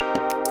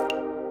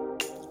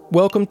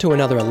Welcome to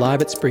another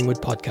Alive at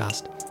Springwood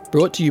podcast,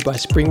 brought to you by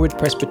Springwood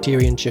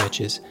Presbyterian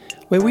Churches,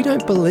 where we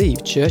don't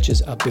believe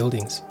churches are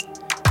buildings.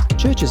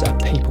 Churches are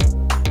people.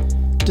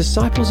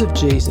 Disciples of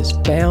Jesus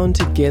bound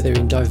together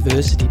in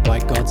diversity by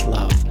God's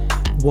love,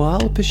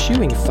 while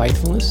pursuing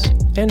faithfulness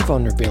and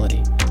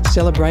vulnerability,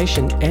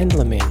 celebration and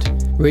lament,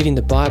 reading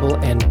the Bible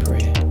and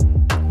prayer.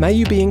 May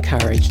you be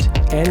encouraged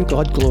and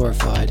God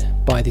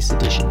glorified by this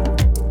edition.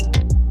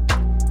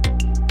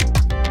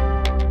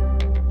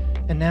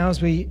 And now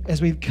as we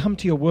come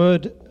to your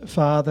word,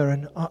 Father,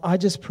 and I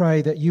just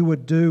pray that you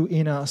would do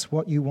in us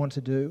what you want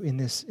to do in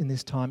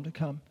this time to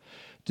come.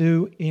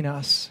 Do in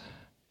us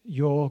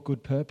your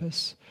good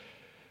purpose.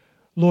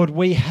 Lord,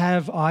 we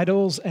have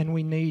idols and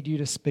we need you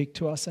to speak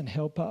to us and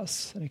help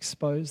us and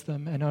expose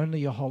them, and only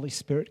your Holy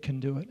Spirit can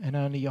do it, and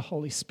only your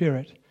Holy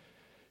Spirit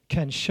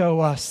can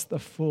show us the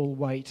full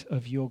weight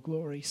of your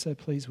glory. So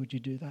please would you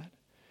do that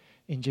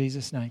in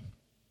Jesus' name.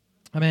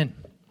 Amen.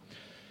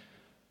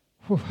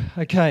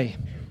 Okay,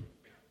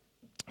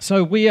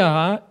 so we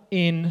are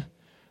in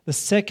the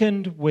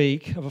second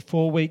week of a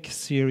 4-week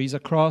series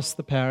across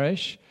the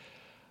parish,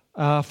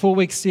 a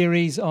 4-week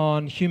series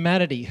on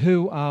humanity.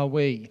 Who are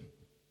we?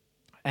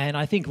 And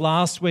I think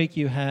last week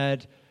you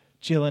had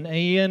Jill and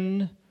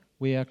Ian.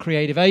 We are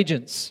creative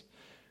agents.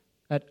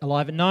 At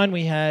Alive at 9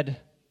 we had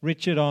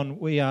Richard on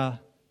We Are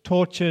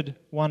Tortured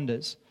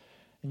Wonders.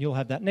 And you'll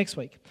have that next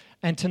week.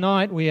 And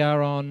tonight we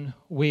are on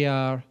We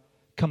Are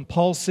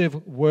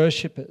Compulsive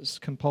Worshippers.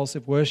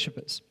 Compulsive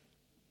Worshippers.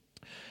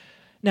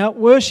 Now,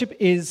 worship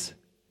is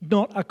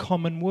not a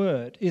common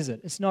word, is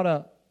it? It's not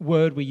a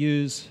word we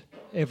use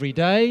every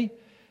day.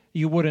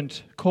 You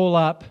wouldn't call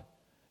up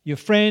your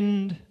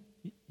friend,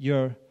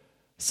 your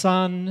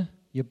son,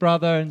 your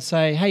brother and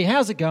say, hey,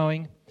 how's it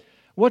going?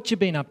 What you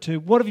been up to?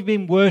 What have you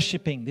been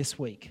worshipping this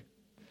week?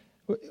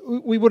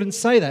 We wouldn't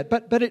say that,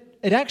 but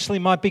it actually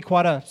might be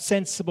quite a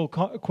sensible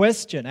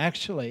question,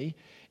 actually,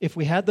 if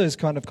we had those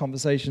kind of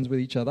conversations with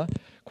each other.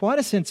 Quite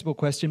a sensible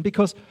question,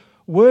 because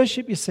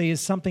worship, you see,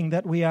 is something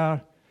that we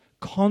are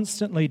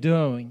constantly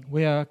doing.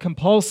 We are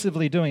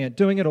compulsively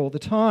doing it all the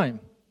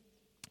time.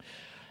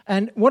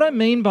 And what I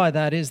mean by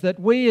that is that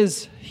we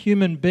as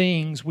human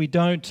beings, we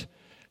don't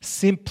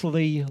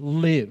simply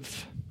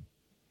live.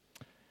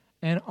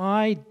 And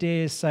I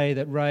dare say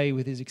that Ray,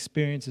 with his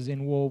experiences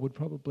in war, would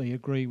probably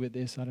agree with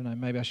this. I don't know,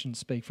 maybe I shouldn't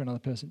speak for another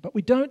person. But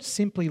we don't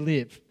simply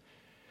live.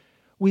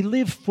 We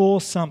live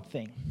for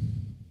something.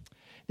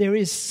 There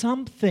is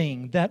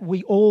something that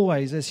we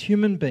always, as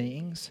human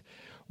beings,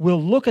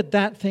 will look at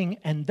that thing,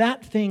 and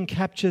that thing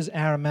captures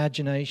our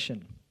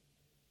imagination.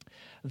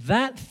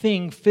 That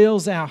thing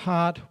fills our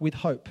heart with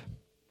hope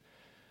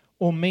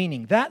or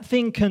meaning. That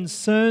thing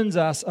concerns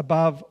us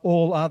above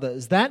all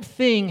others. That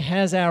thing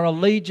has our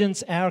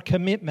allegiance, our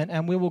commitment,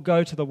 and we will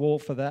go to the wall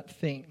for that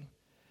thing.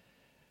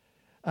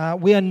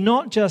 We are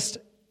not just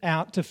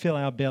out to fill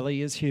our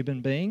belly as human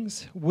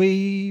beings.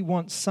 We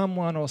want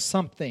someone or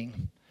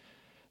something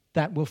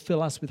that will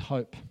fill us with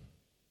hope,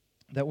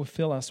 that will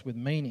fill us with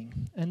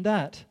meaning. And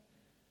that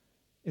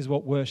is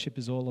what worship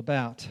is all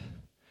about.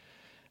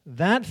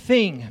 That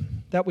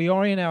thing that we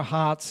orient our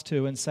hearts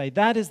to and say,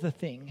 that is the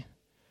thing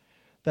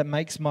that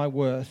makes my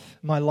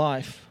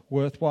life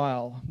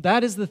worthwhile.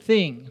 That is the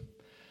thing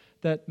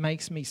that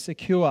makes me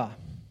secure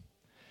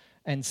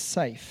and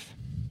safe.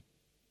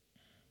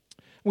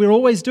 We're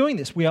always doing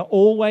this. We are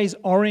always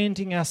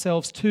orienting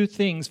ourselves to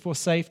things for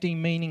safety,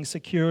 meaning,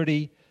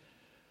 security.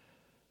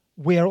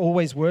 We are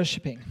always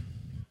worshipping.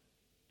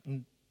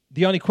 And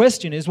the only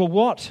question is, well,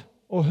 what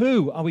or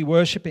who are we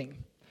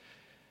worshipping?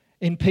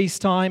 In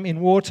peacetime, in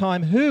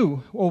wartime,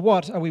 who or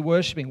what are we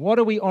worshipping? What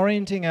are we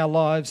orienting our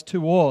lives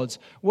towards?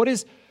 What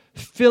is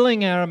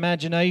filling our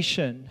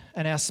imagination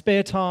and our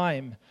spare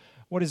time?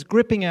 What is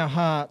gripping our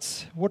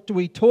hearts? What do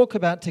we talk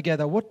about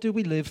together? What do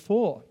we live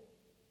for?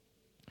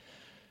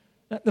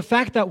 The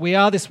fact that we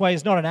are this way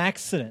is not an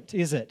accident,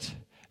 is it?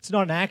 It's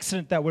not an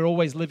accident that we're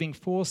always living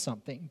for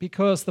something,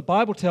 because the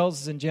Bible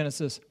tells us in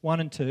Genesis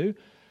 1 and 2,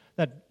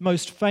 that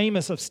most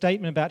famous of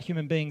statement about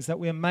human beings, that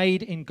we are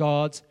made in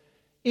God's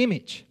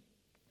image.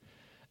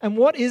 And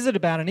what is it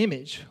about an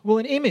image? Well,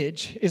 an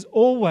image is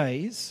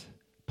always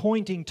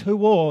pointing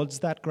towards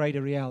that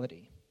greater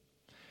reality.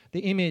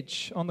 The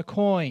image on the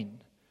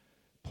coin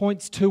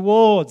points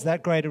towards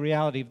that greater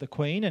reality of the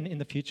queen, and in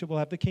the future we'll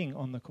have the king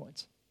on the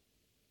coins.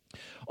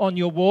 On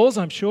your walls,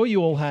 I'm sure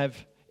you all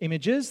have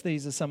images.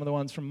 These are some of the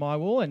ones from my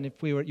wall, and if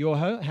we were at your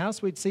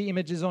house, we'd see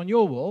images on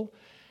your wall.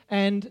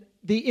 And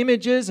the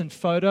images and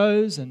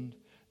photos and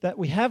that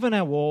we have on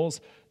our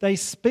walls, they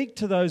speak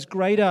to those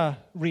greater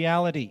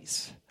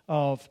realities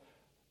of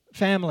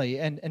family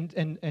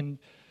and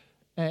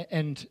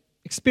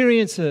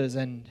experiences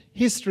and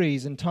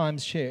histories and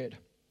times shared.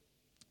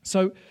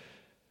 So,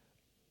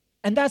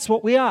 and that's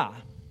what we are.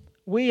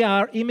 We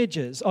are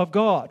images of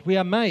God. We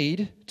are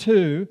made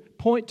to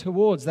point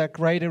towards that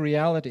greater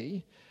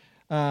reality.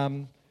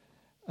 The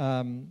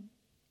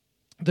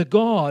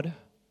God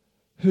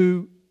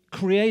who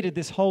created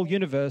this whole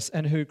universe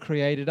and who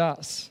created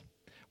us.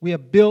 We are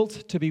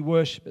built to be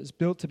worshippers,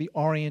 built to be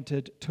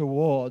oriented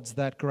towards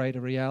that greater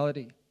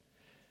reality.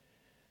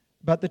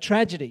 But the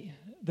tragedy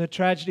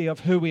of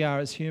who we are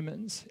as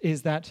humans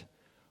is that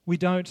we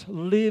don't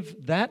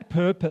live that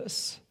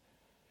purpose.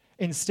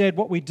 Instead,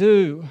 what we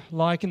do,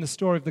 like in the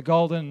story of the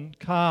golden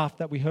calf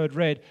that we heard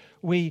read,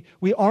 we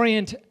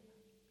orient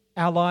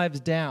our lives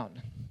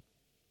down.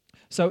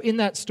 So in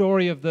that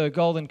story of the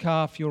golden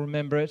calf, you'll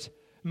remember it,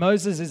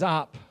 Moses is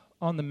up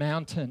on the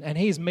mountain and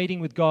he is meeting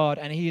with God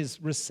and he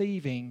is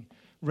receiving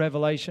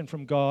revelation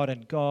from God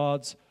and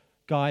God's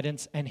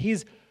guidance. And he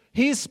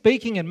is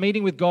speaking and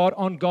meeting with God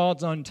on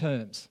God's own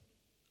terms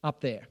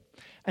up there.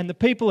 And the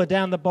people are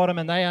down the bottom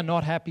and they are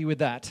not happy with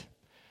that.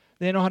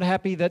 They're not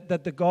happy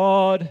that the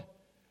God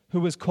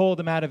who has called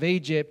them out of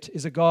Egypt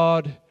is a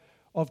God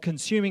of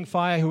consuming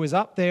fire who is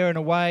up there and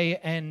away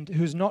and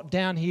who's not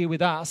down here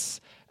with us.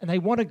 And they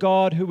want a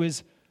God who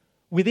is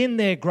within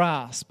their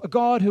grasp, a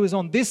God who is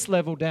on this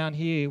level down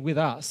here with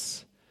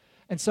us.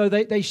 And so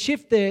they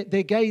shift their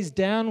gaze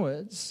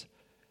downwards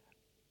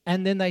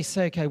and then they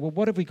say, okay, well,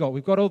 what have we got?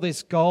 We've got all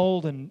this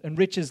gold and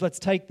riches. Let's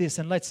take this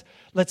and let's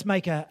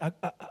make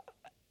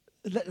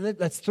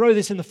let's throw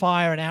this in the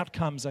fire and out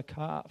comes a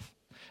calf.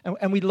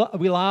 And we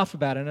laugh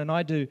about it, and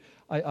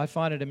I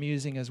find it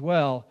amusing as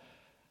well,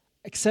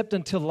 except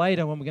until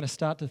later when we're going to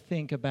start to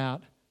think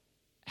about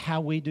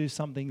how we do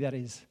something that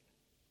is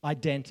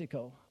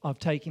identical, of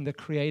taking the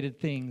created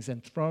things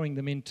and throwing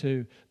them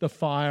into the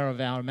fire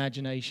of our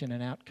imagination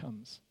and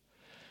outcomes.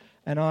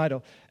 An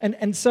idol.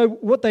 And so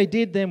what they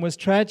did then was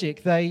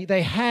tragic.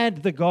 They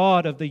had the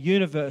God of the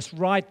universe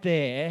right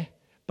there,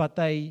 but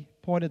they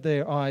pointed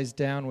their eyes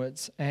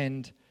downwards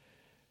and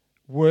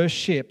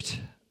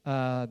worshipped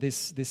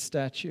this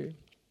statue.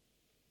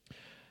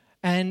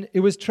 And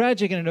it was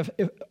tragic and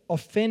it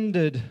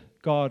offended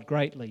God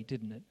greatly,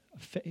 didn't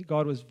it?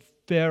 God was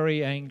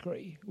very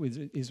angry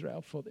with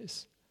Israel for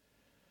this.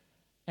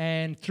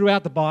 And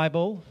throughout the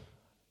Bible,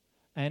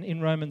 and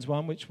in Romans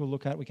 1, which we'll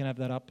look at, we can have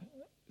that up,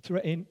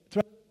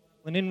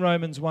 and in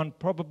Romans 1,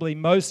 probably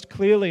most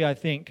clearly, I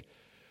think,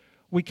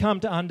 we come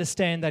to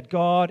understand that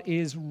God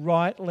is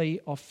rightly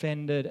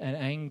offended and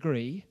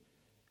angry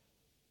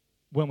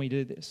when we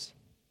do this.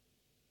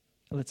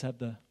 Let's have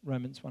the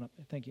Romans 1 up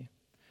there. Thank you.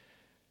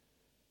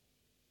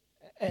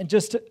 And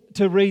just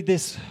to read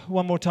this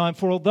one more time.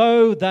 For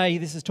although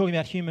this is talking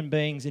about human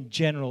beings in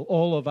general,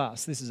 all of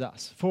us, this is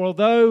us. For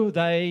although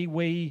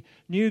we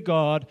knew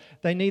God,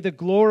 they neither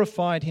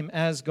glorified him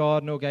as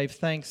God nor gave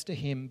thanks to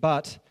him,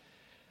 but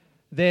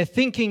their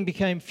thinking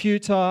became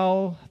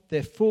futile,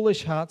 their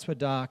foolish hearts were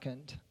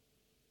darkened.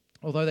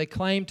 Although they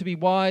claimed to be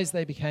wise,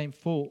 they became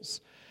fools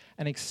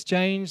and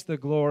exchanged the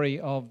glory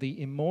of the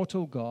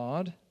immortal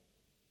God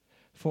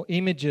for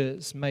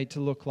images made to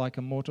look like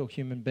a mortal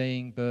human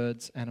being,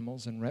 birds,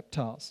 animals, and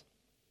reptiles.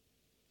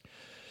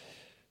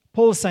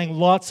 Paul is saying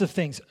lots of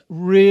things,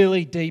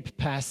 really deep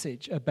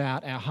passage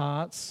about our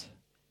hearts,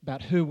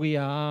 about who we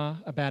are,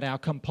 about our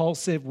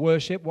compulsive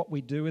worship, what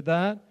we do with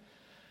that.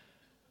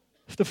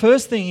 The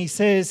first thing he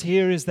says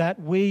here is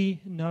that we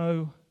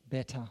know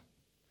better.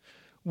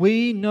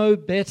 We know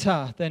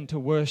better than to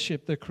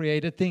worship the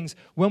created things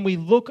when we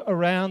look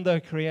around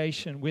the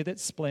creation with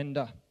its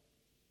splendor,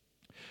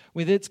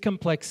 with its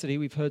complexity.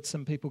 We've heard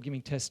some people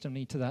giving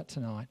testimony to that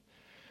tonight.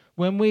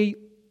 When we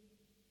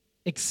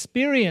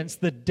experience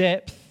the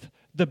depth,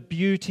 the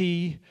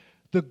beauty,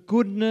 the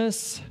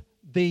goodness,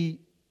 the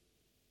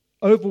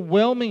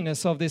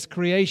overwhelmingness of this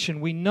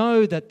creation, we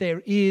know that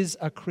there is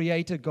a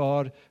creator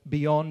God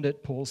beyond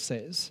it, Paul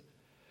says.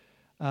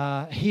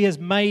 He has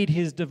made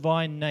his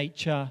divine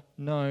nature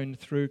known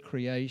through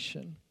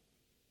creation.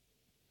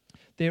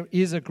 There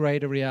is a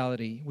greater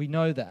reality. We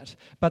know that.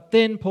 But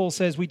then Paul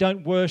says we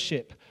don't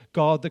worship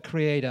God the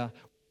Creator.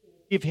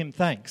 Give him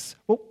thanks.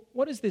 Well,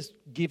 what is this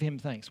give him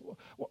thanks?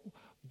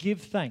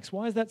 Give thanks.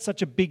 Why is that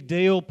such a big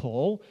deal,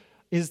 Paul?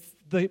 Is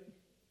the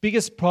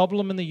biggest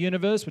problem in the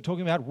universe, we're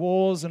talking about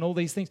wars and all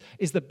these things,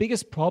 is the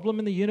biggest problem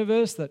in the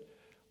universe that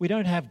we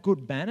don't have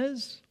good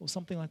manners or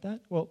something like that?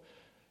 Well,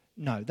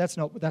 no, that's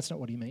not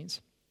what he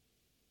means.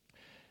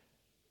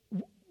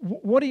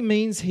 What he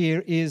means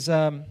here is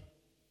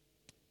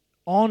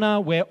honor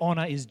where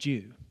honor is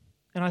due.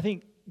 And I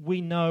think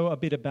we know a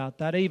bit about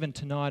that even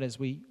tonight as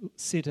we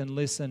sit and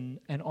listen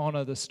and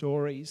honor the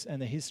stories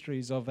and the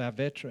histories of our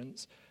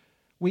veterans.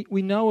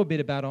 We know a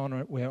bit about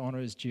honor where honor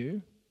is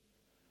due.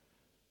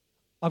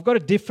 I've got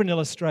a different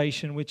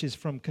illustration which is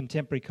from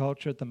contemporary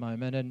culture at the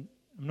moment, and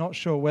I'm not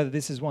sure whether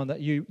this is one that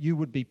you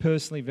would be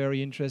personally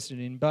very interested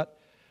in, but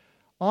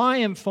I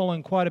am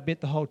following quite a bit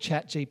the whole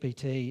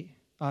ChatGPT,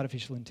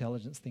 artificial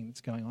intelligence thing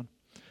that's going on.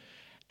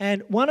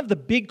 And one of the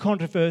big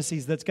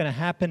controversies that's going to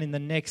happen in the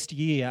next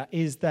year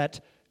is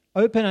that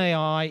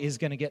OpenAI is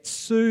going to get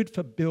sued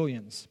for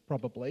billions,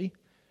 probably,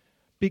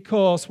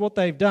 because what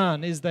they've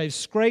done is they've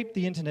scraped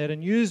the internet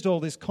and used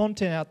all this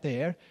content out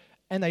there,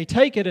 and they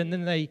take it and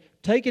then they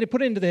take it and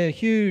put it into their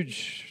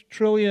huge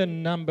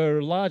trillion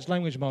number large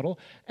language model,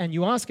 and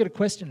you ask it a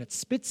question, it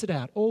spits it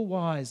out, all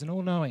wise and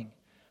all knowing.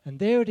 And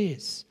there it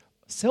is,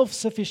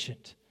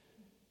 self-sufficient.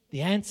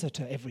 the answer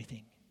to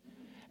everything.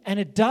 And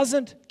it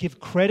doesn't give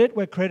credit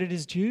where credit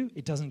is due.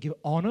 It doesn't give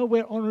honor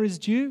where honor is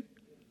due.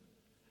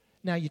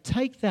 Now you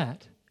take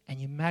that and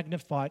you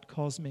magnify it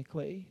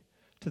cosmically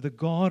to the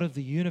God of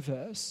the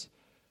universe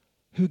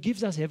who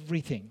gives us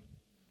everything,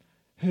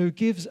 who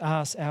gives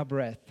us our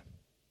breath,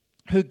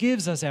 who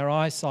gives us our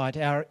eyesight,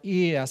 our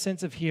ear, our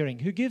sense of hearing,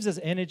 who gives us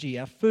energy,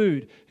 our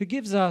food, who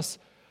gives us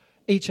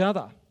each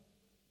other,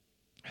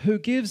 who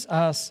gives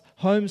us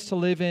homes to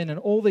live in and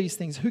all these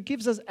things, who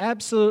gives us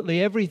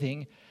absolutely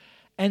everything,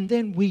 and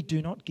then we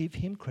do not give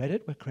him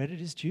credit where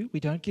credit is due. We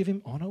don't give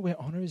him honor where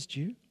honor is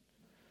due.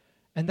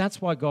 And that's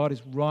why God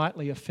is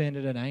rightly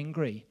offended and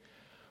angry.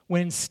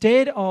 When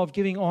instead of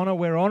giving honor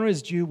where honor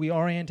is due, we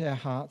orient our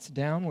hearts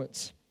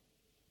downwards.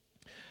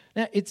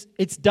 Now,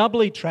 it's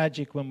doubly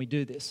tragic when we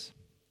do this,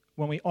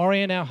 when we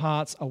orient our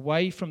hearts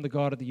away from the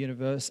God of the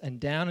universe and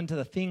down into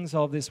the things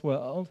of this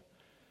world,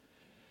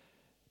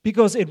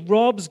 because it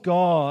robs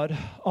God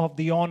of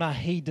the honor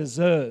he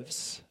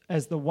deserves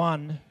as the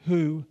one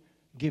who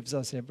gives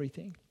us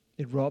everything.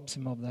 It robs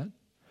him of that.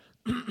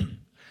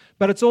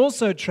 But it's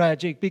also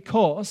tragic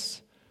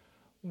because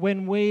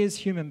when we as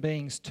human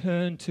beings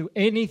turn to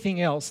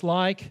anything else,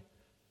 like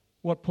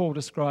what Paul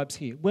describes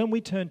here, when we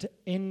turn to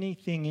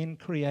anything in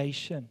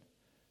creation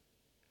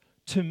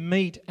to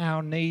meet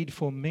our need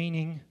for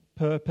meaning,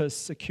 purpose,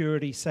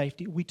 security,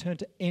 safety, we turn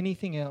to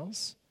anything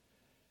else,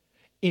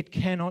 it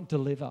cannot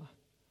deliver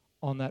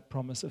on that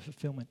promise of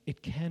fulfillment.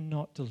 It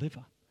cannot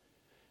deliver.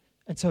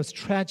 And so it's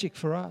tragic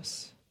for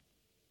us.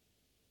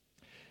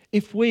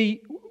 If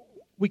we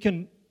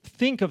can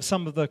think of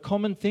some of the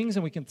common things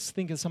and we can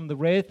think of some of the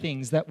rare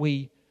things that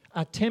we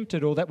are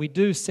tempted or that we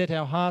do set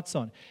our hearts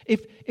on.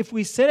 If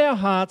we set our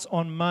hearts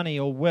on money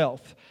or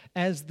wealth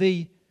as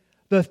the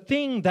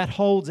thing that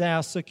holds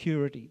our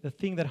security, the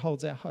thing that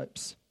holds our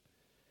hopes,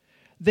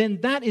 then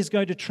that is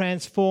going to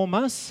transform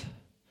us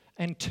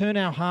and turn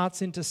our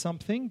hearts into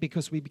something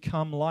because we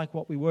become like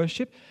what we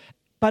worship.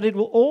 But it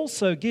will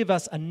also give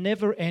us a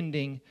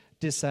never-ending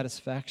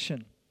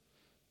dissatisfaction.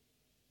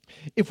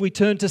 If we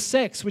turn to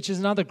sex, which is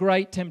another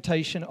great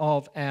temptation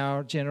of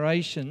our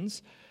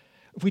generations,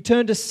 if we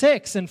turn to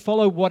sex and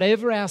follow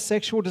whatever our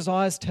sexual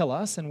desires tell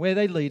us and where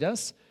they lead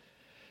us,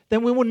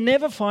 then we will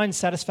never find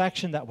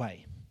satisfaction that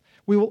way.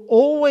 We will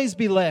always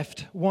be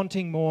left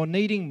wanting more,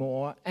 needing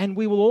more, and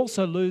we will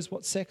also lose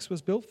what sex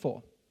was built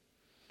for.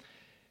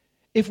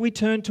 If we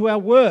turn to our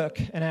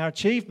work and our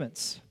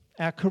achievements,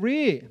 our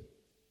career,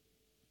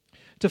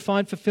 to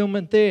find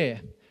fulfillment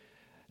there,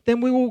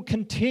 then we will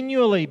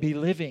continually be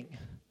living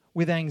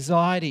with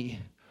anxiety,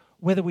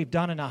 whether we've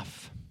done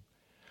enough,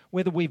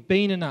 whether we've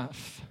been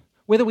enough,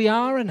 whether we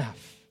are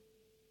enough.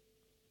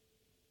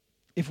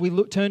 If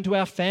we turn to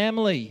our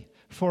family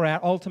for our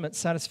ultimate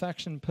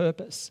satisfaction and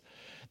purpose,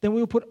 then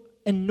we will put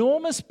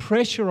enormous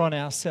pressure on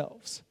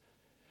ourselves.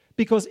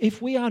 Because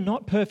if we are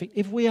not perfect,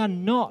 if we are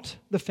not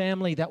the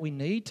family that we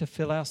need to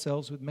fill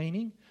ourselves with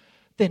meaning,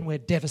 then we're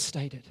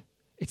devastated.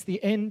 It's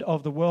the end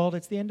of the world,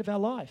 it's the end of our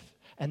life.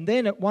 And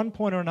then at one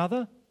point or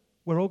another,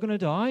 we're all going to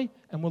die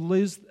and we'll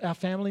lose our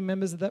family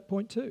members at that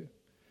point too.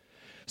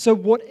 So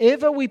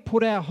whatever we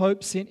put our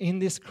hopes in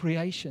this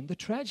creation, the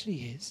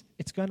tragedy is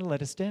it's going to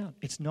let us down.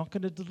 It's not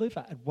going to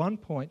deliver. At one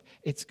point,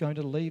 it's going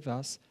to leave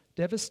us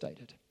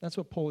devastated. That's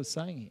what Paul is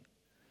saying here.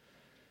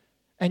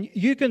 And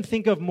you can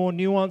think of more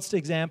nuanced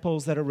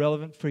examples that are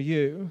relevant for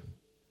you,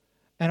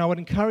 and I would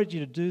encourage you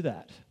to do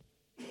that.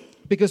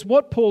 Because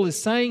what Paul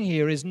is saying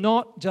here is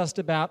not just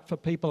about for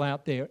people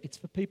out there, it's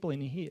for people in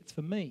here, it's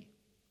for me.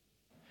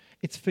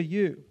 It's for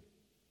you.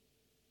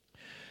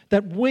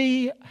 That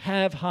we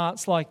have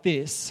hearts like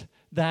this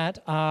that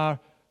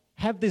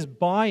have this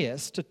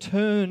bias to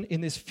turn in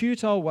this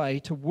futile way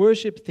to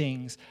worship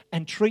things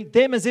and treat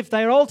them as if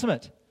they're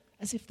ultimate.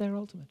 As if they're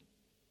ultimate.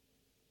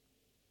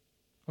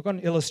 I've got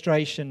an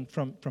illustration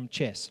from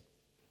chess.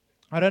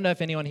 I don't know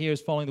if anyone here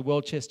is following the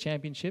World Chess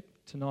Championship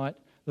tonight.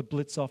 The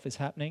Blitz-Off is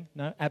happening.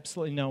 No,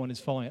 absolutely no one is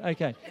following it.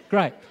 Okay,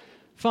 great.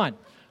 Fine.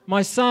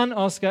 My son,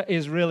 Oscar,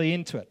 is really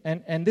into it.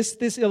 And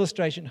this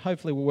illustration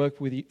hopefully will work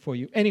for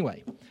you.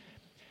 Anyway,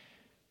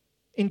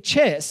 in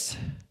chess,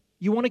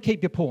 you want to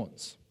keep your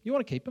pawns. You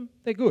want to keep them.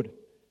 They're good.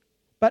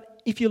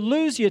 But if you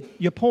lose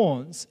your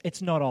pawns,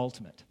 it's not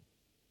ultimate.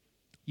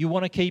 You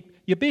want to keep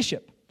your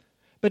bishop.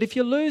 But if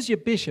you lose your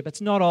bishop, it's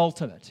not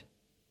ultimate.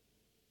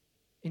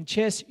 In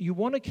chess, you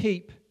want to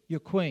keep your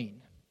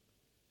queen.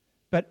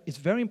 But it's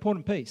a very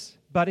important piece.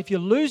 But if you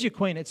lose your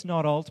queen, it's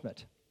not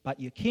ultimate. But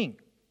your king.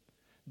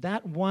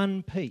 That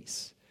one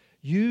piece.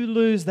 You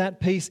lose that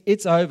piece,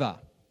 it's over.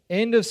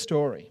 End of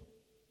story.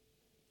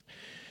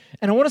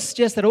 And I want to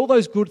suggest that all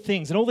those good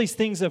things and all these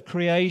things of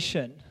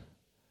creation,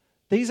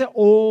 it's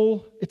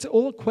all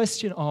a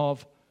question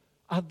of,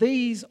 are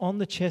these on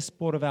the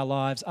chessboard of our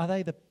lives? Are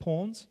they the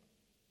pawns?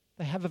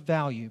 They have a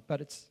value,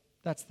 but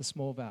that's the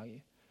small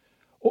value.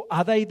 Or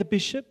are they the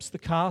bishops, the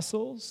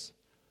castles?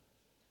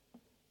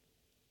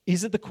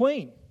 Is it the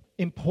queen?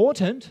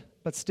 Important,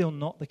 but still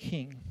not the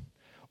king.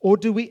 Or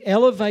do we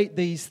elevate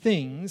these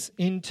things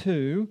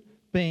into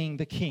being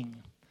the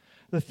king?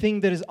 the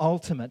thing that is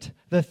ultimate,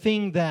 the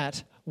thing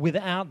that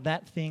without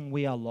that thing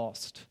we are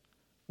lost.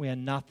 We are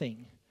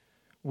nothing.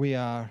 We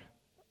are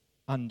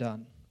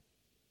undone.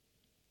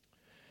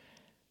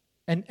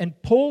 And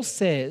Paul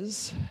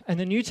says, and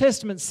the New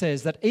Testament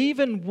says, that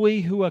even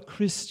we who are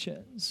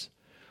Christians,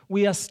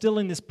 we are still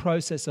in this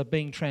process of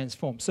being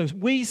transformed. So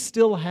we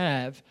still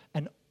have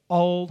an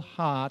old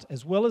heart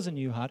as well as a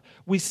new heart.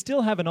 We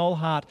still have an old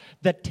heart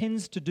that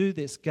tends to do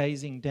this,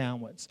 gazing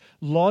downwards,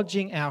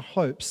 lodging our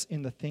hopes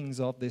in the things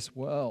of this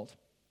world.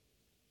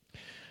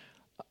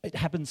 It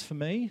happens for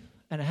me,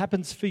 and it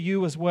happens for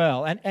you as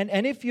well. And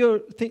if you're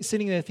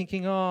sitting there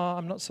thinking, oh,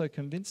 I'm not so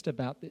convinced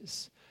about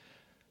this,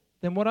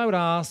 then what I would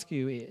ask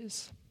you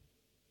is,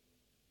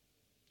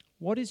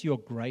 what is your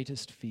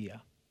greatest fear?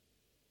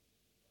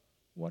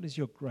 What is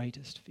your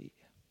greatest fear?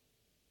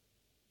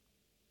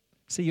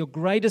 See, your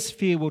greatest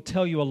fear will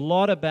tell you a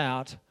lot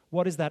about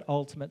what is that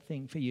ultimate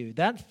thing for you.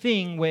 That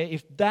thing where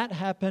if that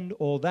happened,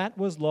 or that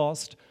was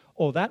lost,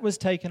 or that was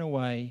taken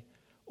away,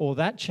 or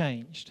that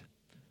changed,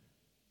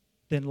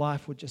 then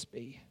life would just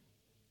be,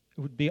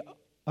 it would be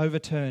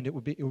overturned, it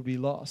would be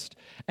lost.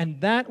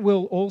 And that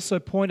will also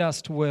point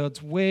us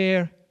towards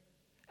where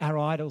our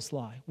idols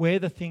lie, where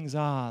the things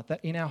are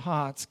that in our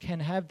hearts can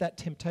have that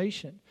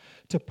temptation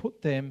to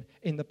put them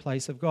in the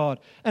place of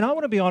God. And I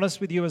want to be honest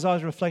with you, as I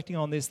was reflecting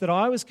on this, that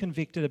I was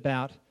convicted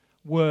about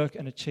work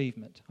and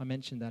achievement. I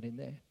mentioned that in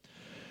there.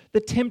 The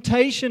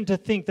temptation to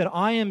think that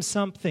I am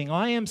something,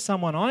 I am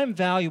someone, I am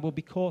valuable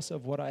because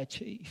of what I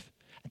achieve.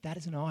 And that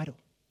is an idol.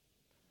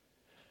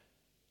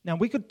 Now,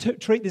 we could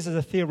treat this as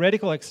a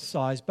theoretical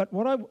exercise, but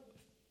what I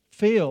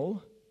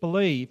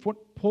believe,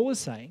 what Paul is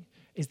saying,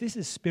 is this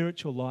is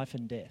spiritual life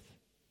and death.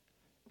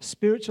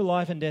 Spiritual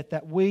life and death,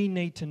 that we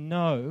need to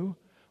know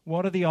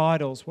what are the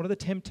idols, what are the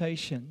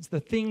temptations,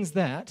 the things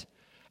that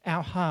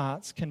our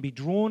hearts can be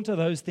drawn to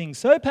those things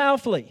so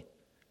powerfully,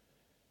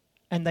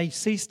 and they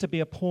cease to be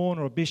a pawn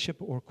or a bishop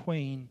or a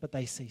queen, but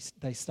they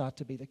start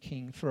to be the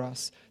king for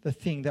us, the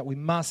thing that we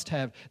must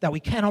have, that we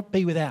cannot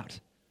be without.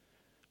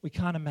 We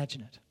can't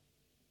imagine it.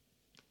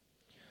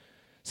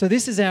 So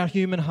this is our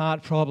human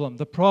heart problem,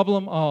 the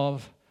problem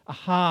of a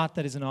heart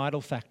that is an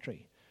idol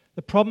factory.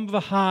 The problem of a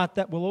heart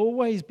that will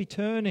always be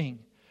turning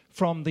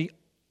from the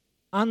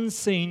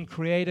unseen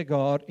Creator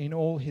God in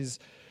all His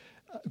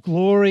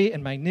glory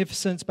and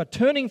magnificence, but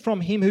turning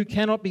from Him who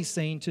cannot be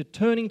seen to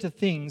turning to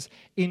things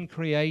in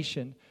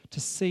creation to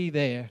see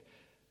there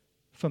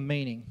for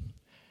meaning.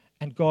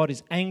 And God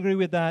is angry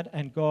with that,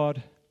 and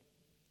God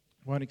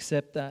won't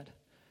accept that.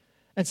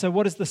 And so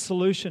what is the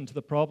solution to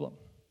the problem?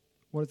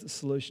 What is the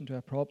solution to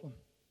our problem?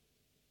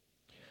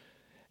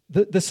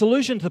 The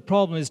solution to the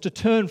problem is to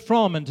turn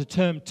from and to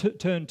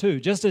turn to.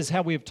 Just as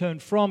how we have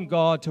turned from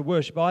God to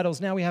worship idols,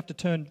 now we have to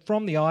turn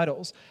from the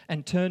idols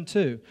and turn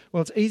to.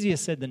 Well, it's easier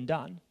said than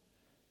done.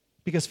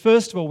 Because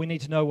first of all, we need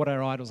to know what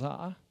our idols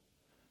are.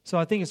 So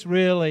I think it's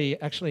really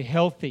actually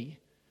healthy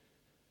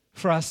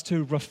for us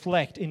to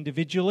reflect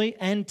individually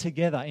and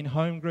together in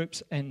home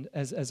groups and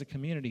as a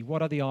community.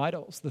 What are the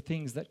idols, the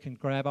things that can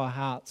grab our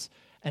hearts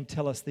and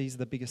tell us these are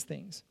the biggest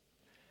things?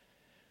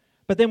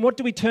 But then what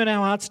do we turn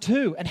our hearts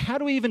to? And how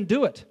do we even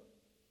do it?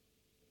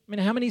 I mean,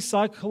 how many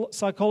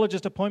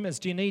psychologist appointments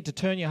do you need to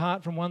turn your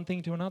heart from one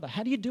thing to another?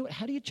 How do you do it?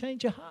 How do you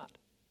change your heart?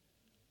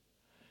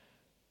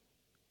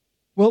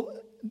 Well,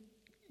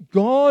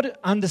 God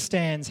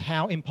understands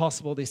how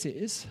impossible this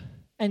is.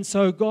 And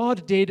so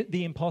God did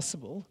the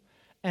impossible.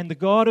 And the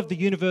God of the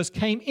universe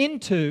came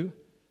into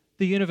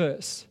the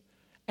universe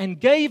and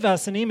gave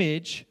us an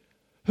image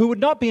who would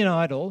not be an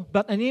idol,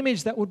 but an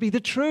image that would be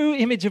the true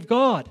image of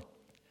God.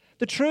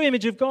 The true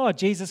image of God,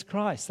 Jesus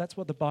Christ. That's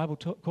what the Bible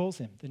calls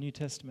Him, the New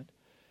Testament.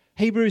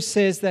 Hebrews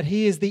says that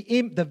He is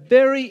the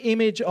very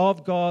image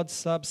of God's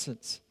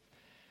substance.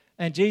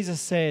 And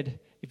Jesus said,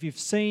 if you've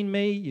seen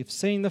me, you've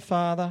seen the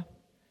Father,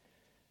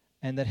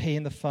 and that He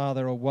and the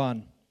Father are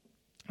one.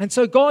 And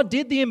so God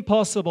did the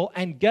impossible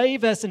and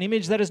gave us an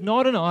image that is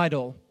not an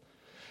idol.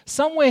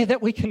 Somewhere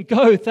that we can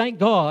go, thank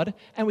God,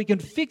 and we can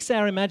fix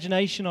our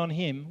imagination on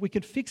Him. We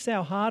can fix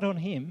our heart on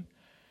Him,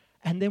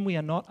 and then we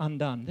are not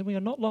undone. Then we are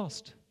not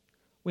lost.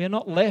 We are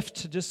not left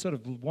to just sort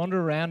of wander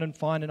around and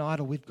find an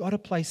idol. We've got a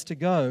place to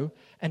go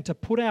and to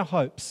put our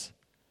hopes,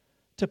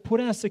 to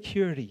put our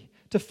security,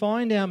 to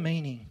find our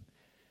meaning,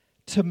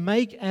 to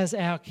make as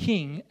our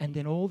king, and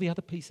then all the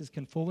other pieces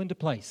can fall into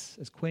place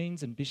as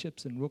queens and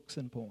bishops and rooks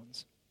and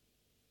pawns.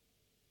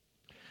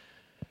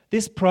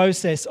 This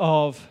process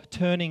of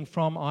turning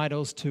from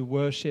idols to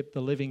worship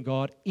the living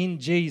God in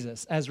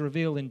Jesus, as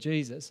revealed in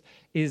Jesus,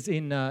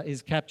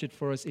 is captured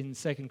for us in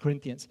 2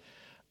 Corinthians.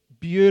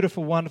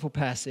 Beautiful, wonderful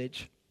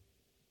passage.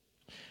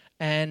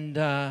 And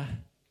I'll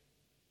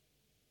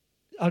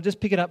just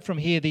pick it up from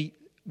here.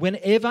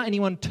 Whenever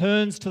anyone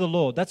turns to the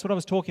Lord, that's what I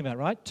was talking about,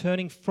 right?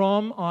 Turning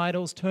from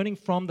idols, turning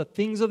from the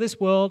things of this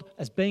world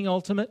as being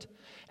ultimate,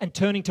 and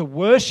turning to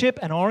worship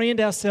and orient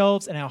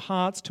ourselves and our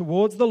hearts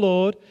towards the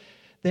Lord,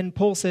 then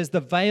Paul says the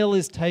veil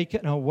is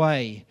taken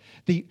away.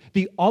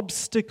 The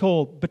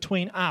obstacle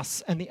between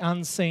us and the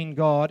unseen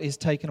God is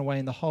taken away,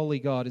 and the holy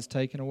God is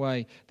taken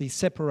away, the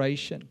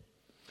separation.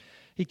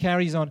 He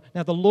carries on.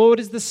 Now the Lord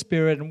is the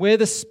Spirit, and where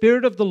the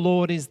Spirit of the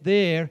Lord is,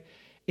 there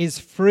is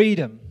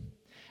freedom.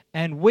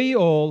 And we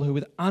all, who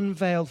with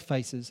unveiled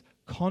faces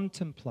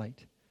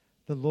contemplate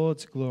the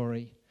Lord's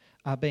glory,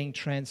 are being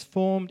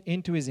transformed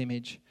into His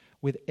image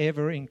with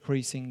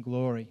ever-increasing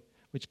glory,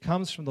 which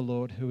comes from the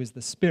Lord, who is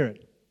the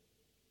Spirit.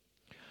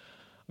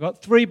 I've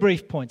got 3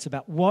 brief points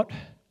about what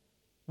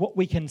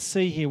we can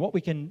see here, what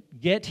we can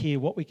get here,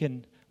 what we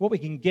can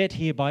get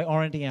here by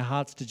orienting our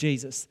hearts to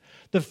Jesus.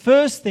 The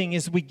first thing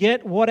is we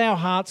get what our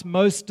hearts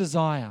most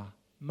desire.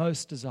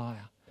 Most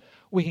desire.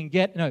 We can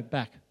get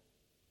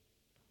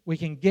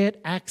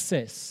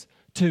access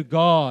to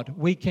God.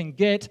 We can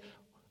get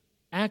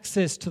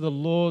access to the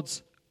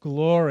Lord's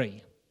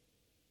glory.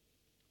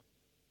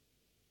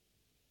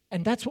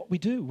 And that's what we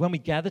do when we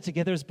gather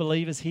together as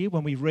believers here,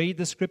 when we read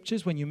the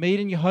Scriptures, when you meet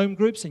in your home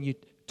groups and you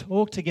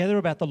talk together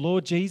about the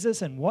Lord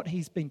Jesus and what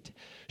He's been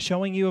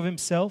showing you of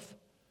Himself.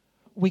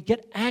 We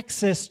get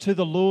access to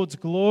the Lord's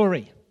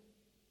glory.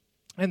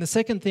 And the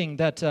second thing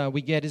that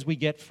we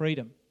get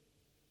freedom.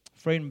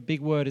 Freedom,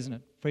 big word, isn't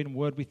it? Freedom,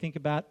 word we think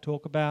about,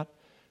 talk about,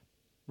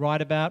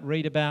 write about,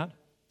 read about.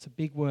 It's a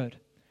big word.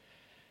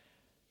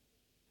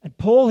 And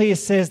Paul here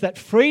says that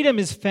freedom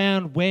is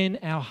found when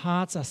our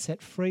hearts are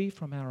set free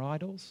from our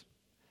idols,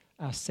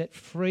 are set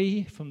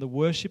free from the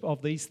worship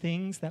of these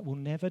things that will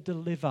never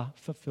deliver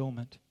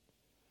fulfillment,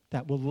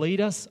 that will lead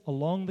us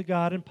along the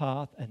garden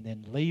path and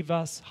then leave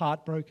us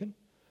heartbroken.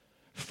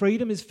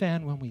 Freedom is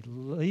found when we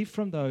leave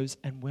from those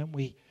and when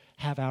we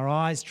have our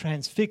eyes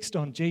transfixed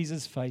on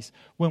Jesus' face,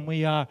 when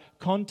we are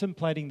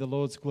contemplating the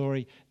Lord's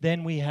glory,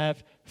 then we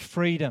have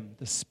freedom,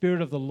 the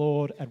Spirit of the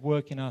Lord at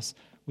work in us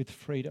with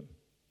freedom.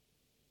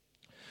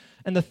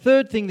 And the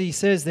third thing that he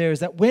says there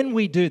is that when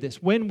we do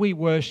this, when we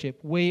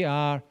worship, we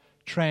are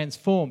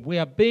transformed. We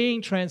are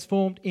being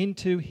transformed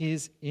into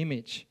His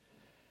image.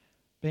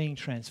 Being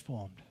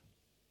transformed.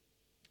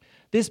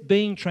 This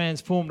being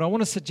transformed, I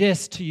want to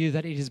suggest to you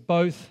that it is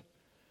both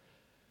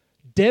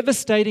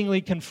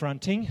devastatingly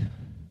confronting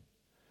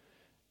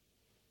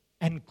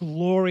and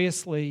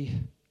gloriously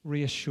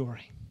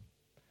reassuring.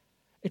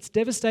 It's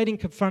devastating,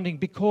 confronting,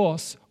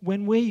 because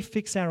when we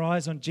fix our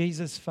eyes on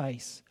Jesus'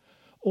 face,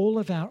 all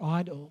of our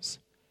idols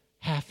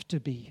have to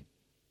be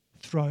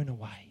thrown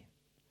away.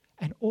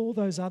 And all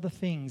those other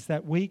things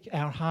that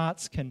our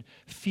hearts can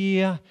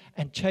fear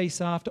and chase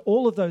after,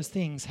 all of those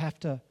things have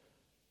to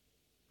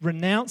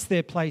renounce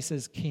their place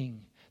as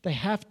king. They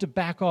have to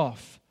back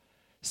off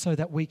so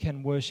that we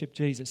can worship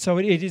Jesus. So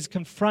it is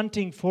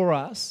confronting for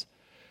us,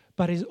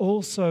 but is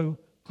also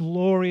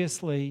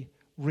gloriously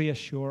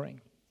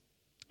reassuring.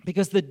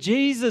 Because the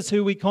Jesus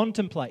who we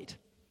contemplate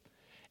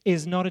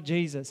is not a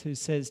Jesus who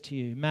says to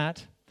you,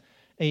 Matt,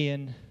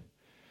 Ian,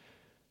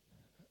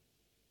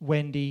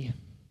 Wendy,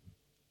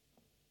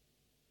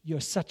 you're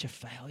such a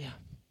failure.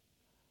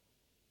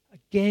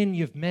 Again,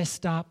 you've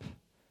messed up.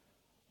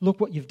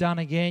 Look what you've done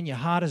again. Your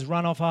heart has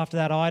run off after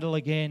that idol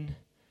again.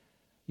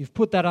 You've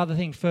put that other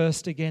thing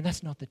first again.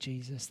 That's not the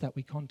Jesus that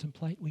we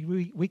contemplate.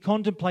 We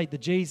contemplate the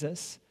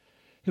Jesus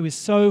who is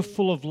so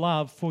full of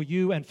love for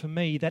you and for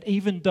me that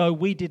even though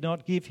we did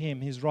not give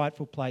Him His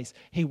rightful place,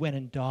 He went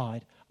and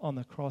died on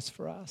the cross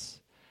for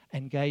us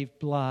and gave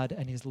blood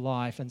and His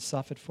life and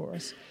suffered for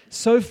us.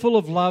 So full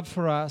of love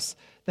for us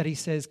that He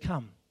says,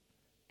 come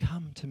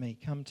to me,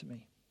 come to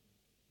me.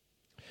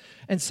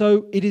 And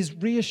so it is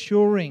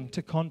reassuring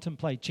to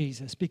contemplate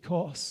Jesus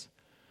because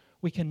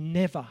we can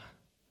never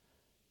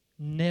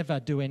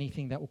do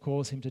anything that will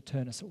cause Him to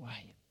turn us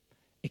away,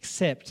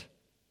 except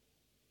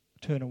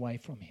turn away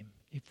from Him.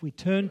 If we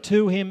turn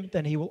to Him,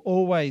 then He will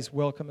always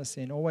welcome us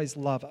in, always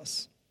love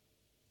us.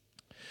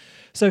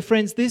 So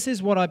friends, this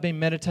is what I've been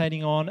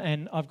meditating on,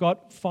 and I've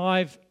got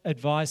 5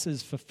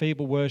 advices for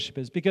feeble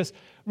worshippers, because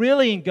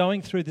really in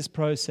going through this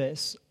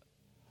process,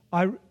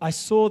 I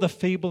saw the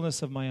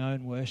feebleness of my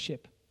own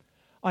worship.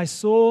 I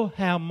saw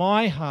how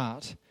my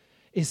heart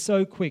is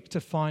so quick to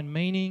find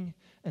meaning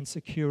and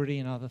security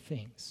in other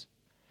things.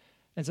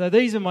 And so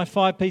these are my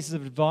 5 pieces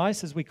of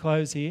advice as we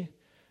close here,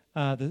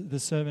 the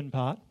sermon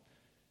part,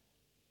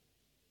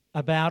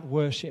 about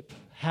worship,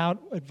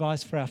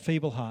 advice for our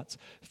feeble hearts.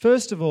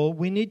 First of all,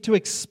 we need to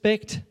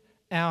expect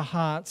our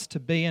hearts to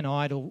be an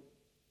idol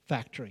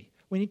factory.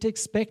 We need to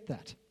expect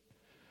that.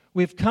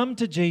 We've come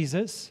to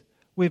Jesus,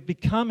 we've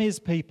become His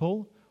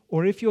people,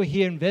 or if you're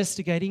here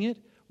investigating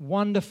it,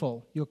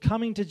 wonderful, you're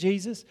coming to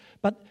Jesus,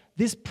 but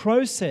this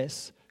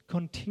process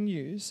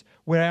continues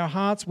where our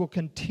hearts will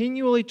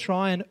continually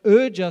try and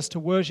urge us to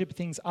worship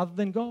things other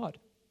than God.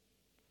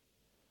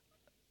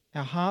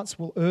 Our hearts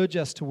will urge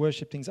us to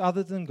worship things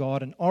other than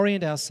God and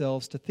orient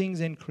ourselves to things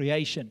in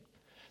creation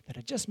that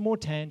are just more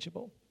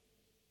tangible,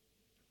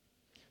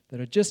 that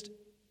are just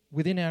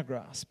within our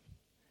grasp.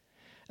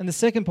 And the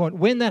second point,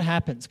 when that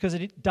happens, because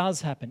it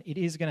does happen, it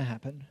is going to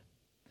happen,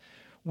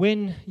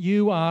 when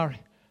you are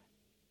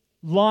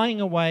lying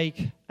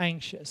awake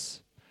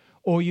anxious,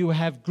 or you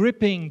have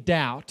gripping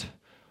doubt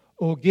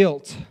or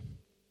guilt,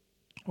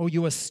 or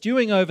you are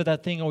stewing over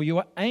that thing, or you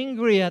are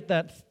angry at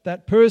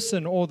that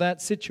person or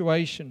that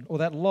situation or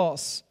that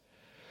loss,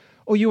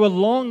 or you are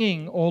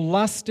longing or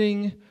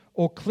lusting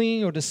or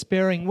clinging or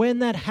despairing, when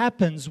that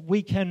happens,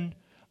 we can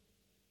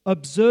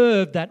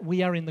observe that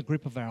we are in the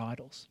grip of our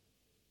idols.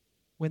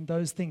 When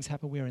those things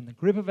happen, we are in the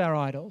grip of our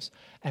idols.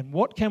 And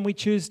what can we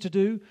choose to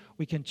do?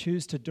 We can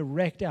choose to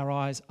direct our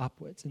eyes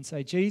upwards and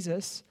say,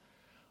 Jesus,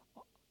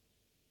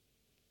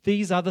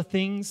 these other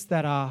things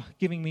that are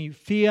giving me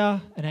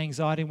fear and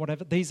anxiety and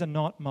whatever, these are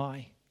not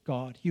my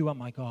God. You are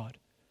my God.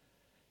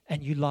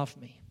 And you love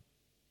me.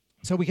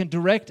 So we can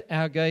direct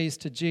our gaze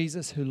to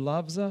Jesus, who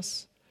loves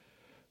us,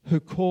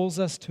 who calls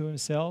us to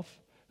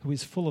himself, who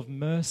is full of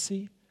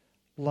mercy,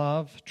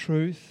 love,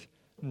 truth,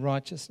 and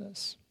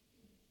righteousness.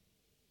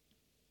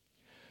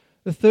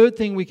 The third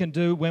thing we can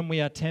do when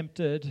we are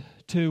tempted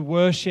to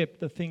worship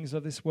the things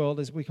of this world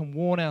is we can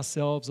warn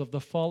ourselves of the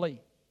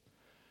folly.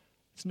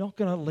 It's not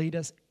going to lead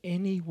us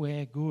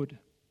anywhere good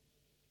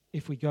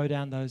if we go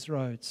down those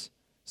roads.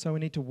 So we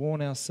need to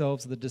warn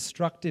ourselves of the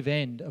destructive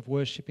end of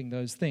worshipping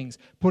those things,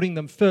 putting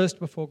them first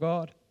before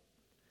God.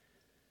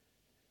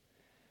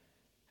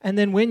 And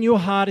then when your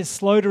heart is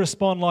slow to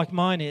respond like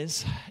mine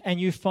is,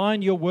 and you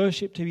find your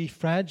worship to be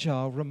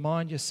fragile,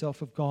 remind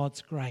yourself of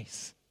God's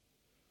grace.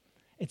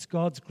 It's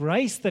God's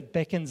grace that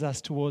beckons us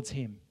towards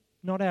him,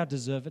 not our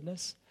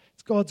deservedness.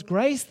 It's God's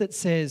grace that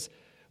says,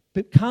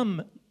 "But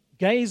come,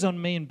 gaze on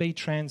me and be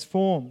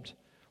transformed."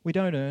 We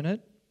don't earn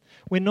it.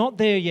 We're not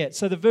there yet.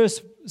 So the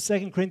verse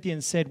 2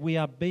 Corinthians said, we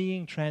are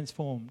being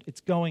transformed. It's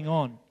going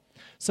on.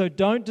 So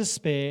don't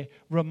despair.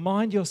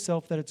 Remind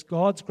yourself that it's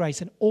God's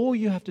grace, and all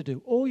you have to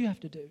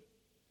do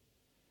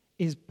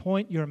is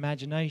point your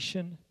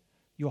imagination,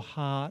 your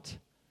heart,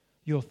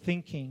 your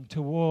thinking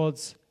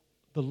towards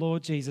the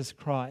Lord Jesus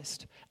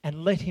Christ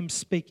and let him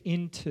speak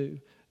into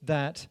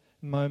that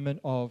moment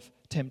of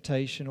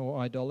temptation or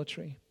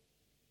idolatry.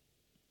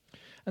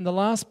 And the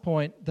last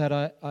point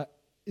that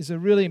is a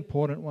really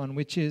important one,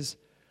 which is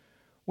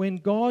when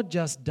God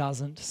just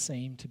doesn't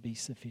seem to be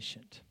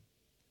sufficient.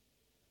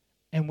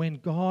 And when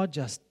God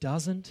just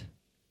doesn't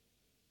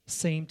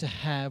seem to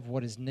have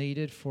what is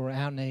needed for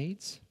our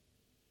needs,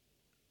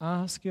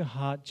 ask your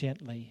heart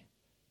gently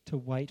to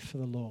wait for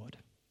the Lord.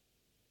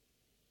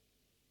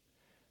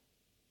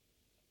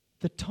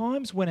 The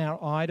times when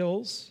our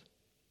idols,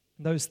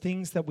 those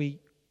things that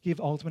we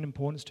give ultimate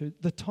importance to,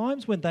 the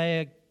times when they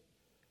are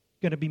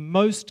going to be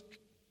most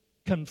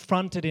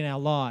confronted in our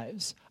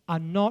lives are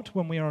not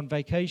when we are on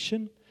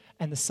vacation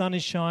and the sun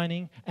is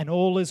shining and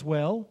all is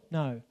well.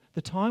 No,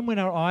 the time when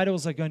our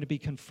idols are going to be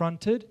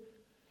confronted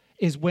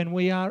is when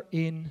we are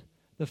in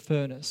the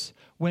furnace,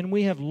 when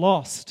we have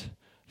lost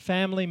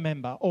family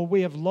member, or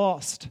we have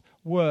lost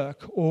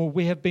work, or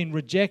we have been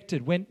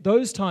rejected. When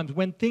those times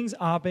when things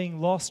are being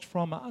lost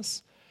from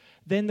us,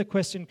 then the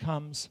question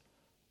comes,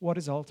 what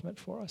is ultimate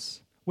for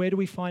us? Where do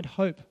we find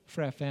hope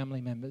for our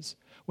family members?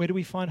 Where do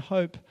we find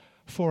hope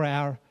for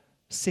our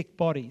sick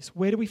bodies?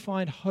 Where do we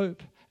find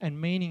hope and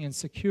meaning and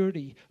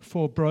security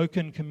for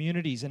broken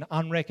communities and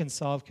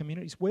unreconciled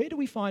communities? Where do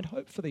we find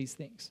hope for these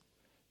things?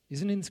 It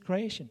isn't in this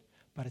creation,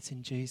 but it's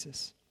in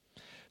Jesus.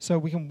 So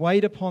we can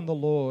wait upon the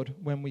Lord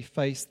when we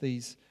face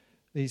these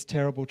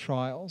terrible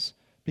trials,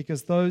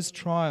 because those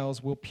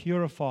trials will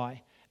purify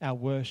our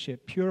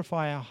worship,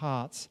 purify our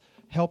hearts,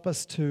 help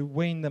us to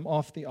wean them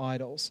off the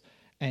idols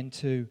and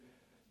to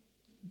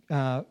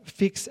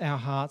fix our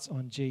hearts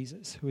on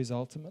Jesus, who is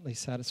ultimately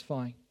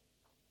satisfying.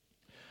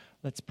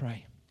 Let's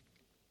pray.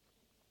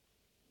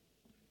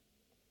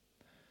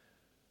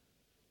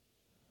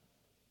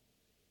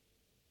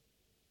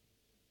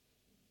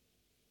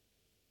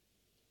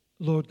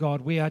 Lord God,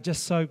 we are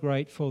just so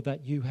grateful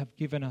that you have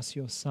given us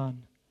your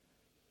Son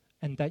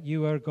and that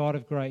you are a God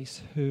of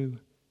grace who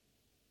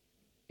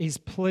is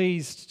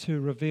pleased to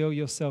reveal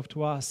yourself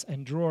to us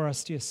and draw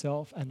us to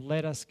yourself and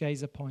let us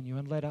gaze upon you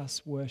and let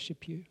us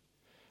worship you.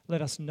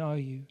 Let us know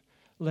you.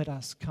 Let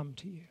us come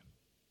to you.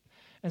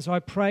 And so I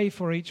pray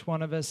for each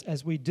one of us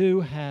as we do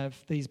have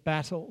these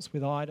battles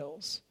with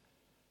idols.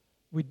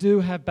 We do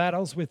have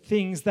battles with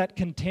things that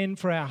contend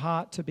for our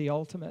heart to be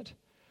ultimate.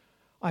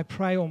 I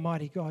pray,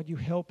 Almighty God, you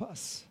help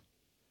us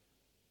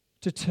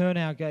to turn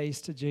our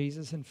gaze to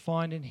Jesus and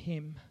find in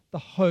him the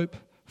hope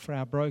for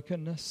our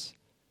brokenness,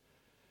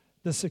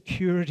 the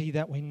security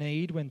that we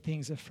need when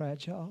things are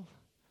fragile,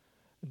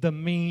 the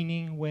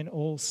meaning when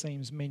all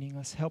seems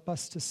meaningless. Help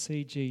us to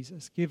see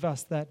Jesus. Give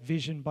us that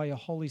vision by your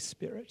Holy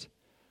Spirit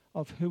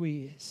of who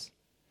he is,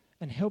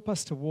 and help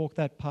us to walk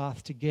that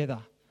path together,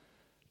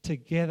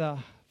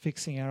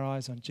 fixing our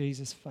eyes on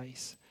Jesus'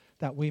 face,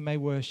 that we may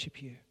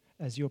worship you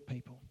as your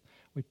people.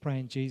 We pray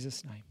in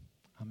Jesus' name.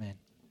 Amen.